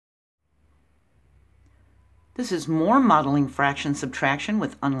This is more modeling fraction subtraction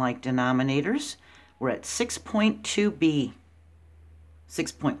with unlike denominators. We're at 6.2b.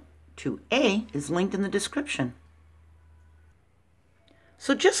 6.2a is linked in the description.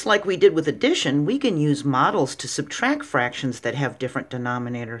 So just like we did with addition, we can use models to subtract fractions that have different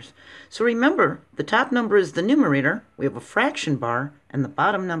denominators. So remember, the top number is the numerator, we have a fraction bar, and the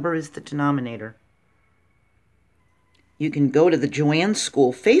bottom number is the denominator. You can go to the JoAnn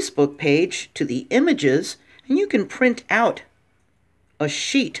School Facebook page to the images, and you can print out a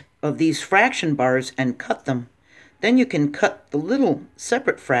sheet of these fraction bars and cut them. Then you can cut the little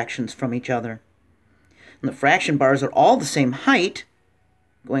separate fractions from each other. And the fraction bars are all the same height,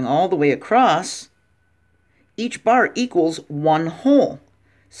 going all the way across. Each bar equals one whole.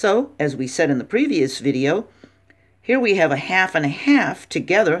 So, as we said in the previous video, here we have a half and a half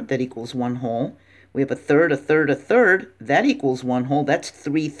together, that equals one whole. We have a third, a third, a third, that equals one whole, that's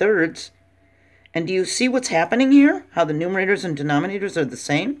 3/3. And do you see what's happening here? How the numerators and denominators are the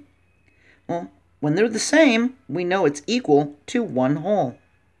same? Well, when they're the same, we know it's equal to one whole.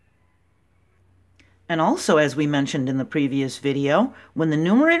 And also, as we mentioned in the previous video, when the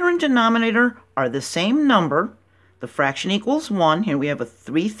numerator and denominator are the same number, the fraction equals 1. Here we have a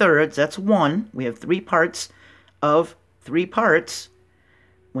 3/3, that's 1. We have 3 parts of 3 parts.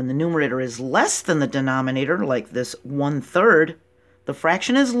 When the numerator is less than the denominator, like this 1/3, the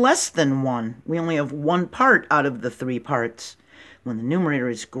fraction is less than 1. We only have 1 part out of the 3 parts. When the numerator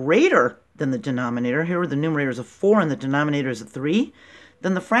is greater than the denominator, here the numerator is a 4 and the denominator is a 3,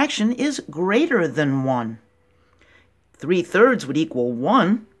 then the fraction is greater than 1. 3/3 would equal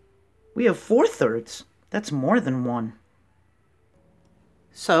 1. We have 4/3. That's more than 1.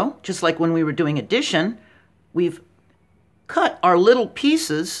 So, just like when we were doing addition, we've cut our little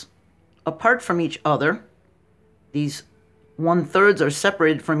pieces apart from each other. These 1/3 are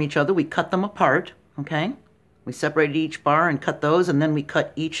separated from each other. We cut them apart, okay? We separated each bar and cut those, and then we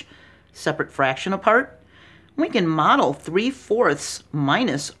cut each separate fraction apart. We can model 3/4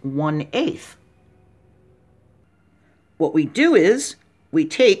 minus 1/8. What we do is we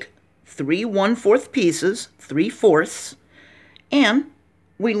take 3 1/4 pieces, 3/4, and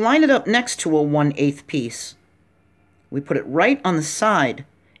we line it up next to a 1/8 piece. We put it right on the side,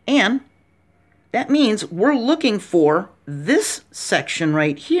 and that means we're looking for this section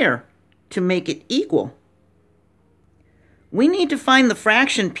right here to make it equal. We need to find the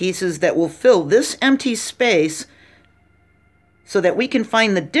fraction pieces that will fill this empty space so that we can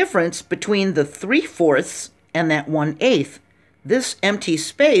find the difference between the 3/4 and that 1/8. This empty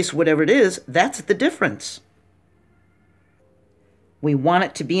space, whatever it is, that's the difference. We want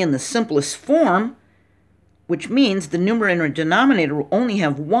it to be in the simplest form, which means the numerator and denominator will only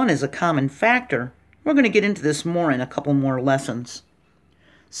have 1 as a common factor. We're going to get into this more in a couple more lessons.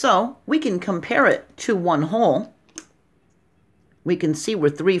 So we can compare it to 1 whole. We can see where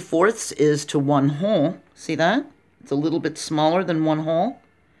 3/4 is to 1 whole. See that? It's a little bit smaller than 1 whole.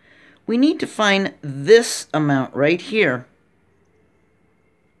 We need to find this amount right here.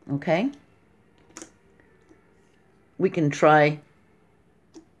 Okay? We can try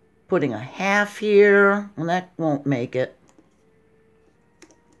putting a half here. Well, that won't make it.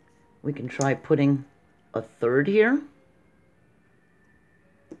 We can try putting a 1/3 here.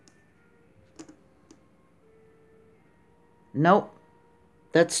 Nope,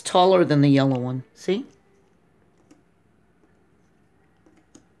 that's taller than the yellow one. See?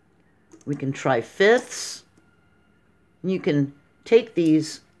 We can try 5ths. You can take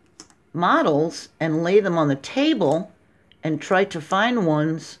these models and lay them on the table and try to find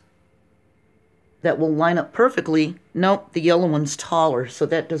ones that will line up perfectly. Nope, the yellow one's taller, so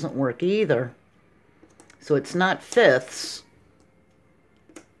that doesn't work either. So it's not 5ths.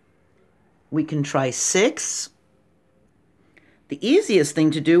 We can try 6ths. The easiest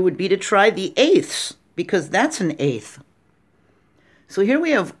thing to do would be to try the 8ths, because that's an 8th. So here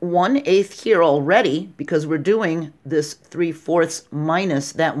we have 1/8 here already, because we're doing this 3/4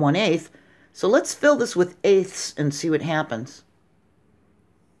 minus that 1/8. So let's fill this with 8ths and see what happens.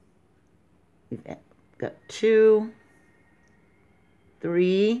 We've got 2,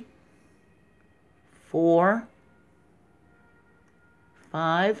 3, 4,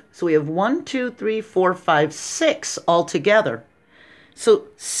 5. So we have 1, 2, 3, 4, 5, 6 all together. So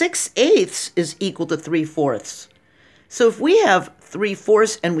 6/8 is equal to 3/4. So if we have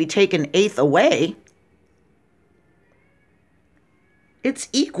 3/4 and we take an 1/8 away, it's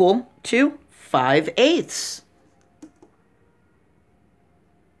equal to 5/8.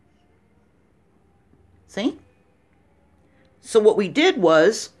 See? So what we did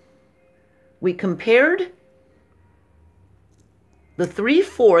was we compared the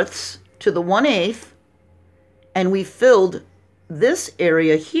 3/4 to the 1/8, And we filled this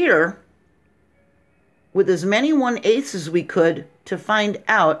area here with as many 1/8 as we could to find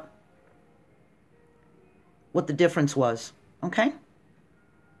out what the difference was, okay?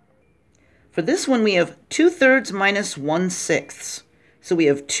 For this one, we have 2/3 minus 1/6. So we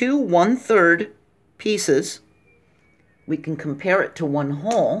have two 1/3 pieces. We can compare it to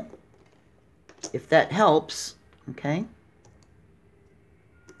 1/2, if that helps, okay?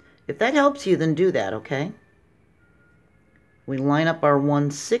 If that helps you, then do that, okay? We line up our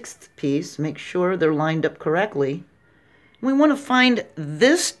 1/6 piece, make sure they're lined up correctly. We want to find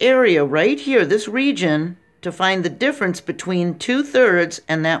this area right here, this region, to find the difference between 2/3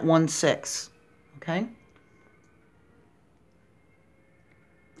 and that 1/6, okay?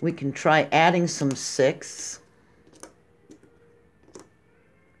 We can try adding some 6.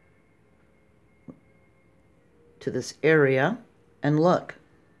 To this area, and look.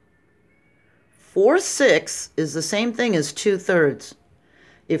 4/6 is the same thing as 2/3.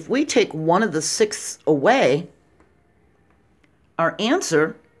 If we take one of the 6ths away, our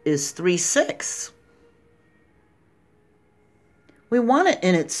answer is 3/6. We want it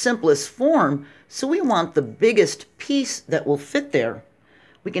in its simplest form, so we want the biggest piece that will fit there.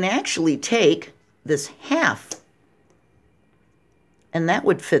 We can actually take this half, and that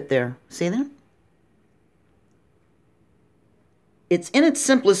would fit there. See that? It's in its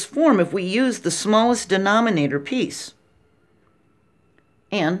simplest form if we use the smallest denominator piece.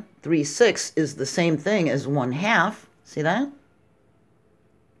 And 3/6 is the same thing as 1/2. See that?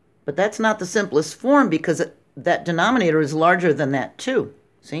 But that's not the simplest form because that denominator is larger than that 2.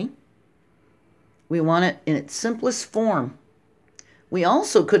 See? We want it in its simplest form. We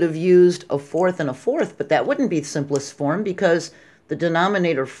also could have used a 1/4 and a 1/4, but that wouldn't be the simplest form because the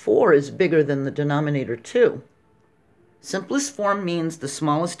denominator 4 is bigger than the denominator 2. Simplest form means the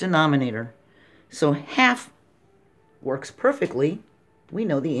smallest denominator. So half works perfectly. We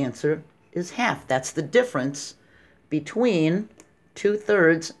know the answer is half. That's the difference between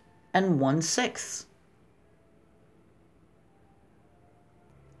 2/3 and 1/6.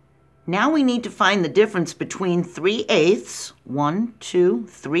 Now we need to find the difference between 3/8, 1, 2,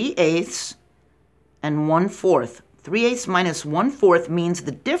 3/8, and 1/4. 3/8 minus 1/4 means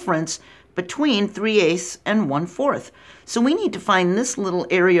the difference between 3/8 and 1/4. So we need to find this little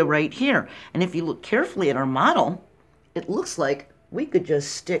area right here. And if you look carefully at our model, it looks like we could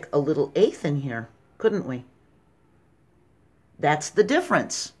just stick a little 1/8 in here, couldn't we? That's the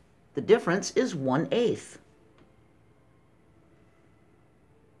difference. The difference is 1/8.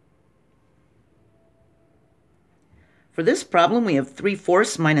 For this problem, we have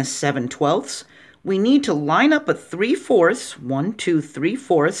 3/4 minus 7/12. We need to line up a 3/4, 1, 2,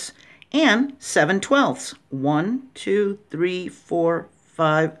 3/4, and 7/12. 1, 2, 3, 4,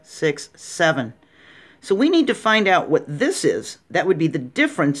 5, 6, 7. So we need to find out what this is. That would be the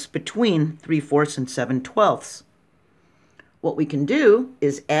difference between 3/4 and 7/12. What we can do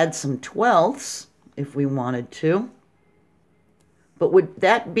is add some 12ths if we wanted to. But would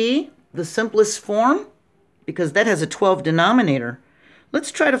that be the simplest form? Because that has a 12 denominator.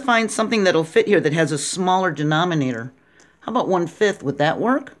 Let's try to find something that'll fit here that has a smaller denominator. How about 1/5? Would that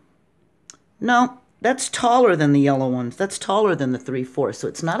work? No, that's taller than the yellow ones. That's taller than the 3/4, so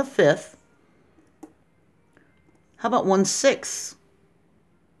it's not a 1/5. How about 1/6?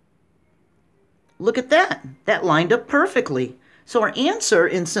 Look at that. That lined up perfectly. So our answer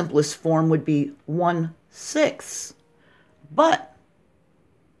in simplest form would be 1/6. But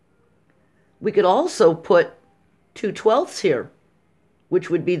we could also put 2/12 here, which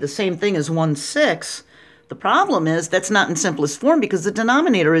would be the same thing as 1/6. The problem is that's not in simplest form because the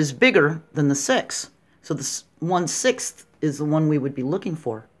denominator is bigger than the 6. So the 1/6 is the one we would be looking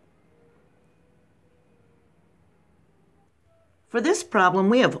for. For this problem,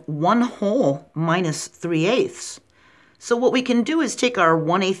 we have 1/2 minus 3/8. So what we can do is take our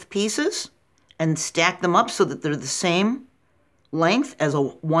 1/8 pieces and stack them up so that they're the same length as a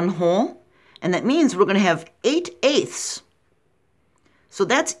 1/2. And that means we're going to have 8/8. So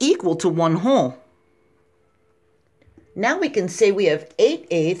that's equal to 1/2. Now we can say we have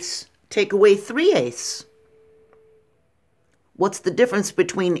 8/8, take away 3/8. What's the difference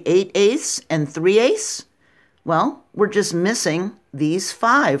between 8/8 and 3/8? Well, we're just missing these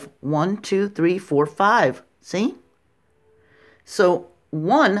 5. 1, 2, 3, 4, 5. See? So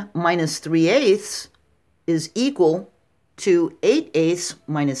 1 minus 3/8 is equal to 8/8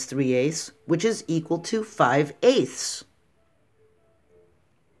 minus 3/8, which is equal to 5/8.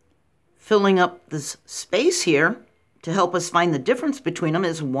 Filling up this space here to help us find the difference between them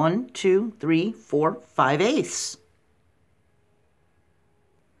is 1, 2, 3, 4, 5/8.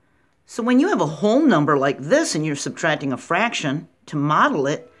 So when you have a whole number like this and you're subtracting a fraction, to model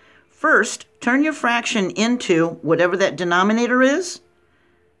it, first turn your fraction into whatever that denominator is.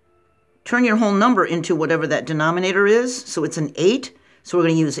 Turn your whole number into whatever that denominator is. So it's an 8. So we're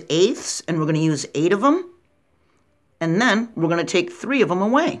going to use eighths, and we're going to use 8 of them. And then we're going to take 3 of them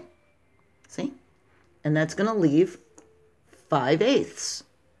away. See? And that's going to leave 5/8.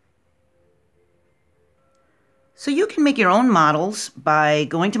 So you can make your own models by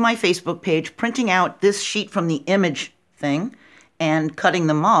going to my Facebook page, printing out this sheet from the image thing, and cutting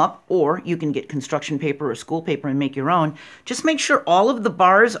them up, or you can get construction paper or school paper and make your own. Just make sure all of the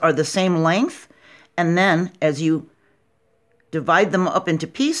bars are the same length, and then as you divide them up into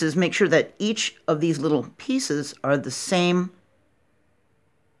pieces, make sure that each of these little pieces are the same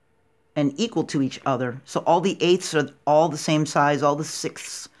and equal to each other. So all the eighths are all the same size, all the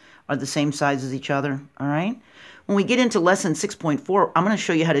sixths are the same size as each other, all right? When we get into lesson 6.4, I'm going to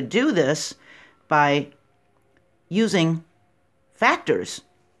show you how to do this by using factors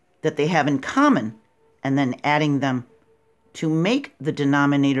that they have in common and then adding them to make the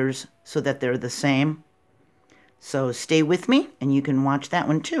denominators so that they're the same. So stay with me, and you can watch that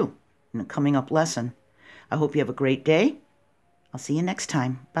one too in a coming up lesson. I hope you have a great day. I'll see you next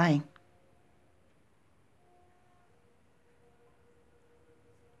time. Bye.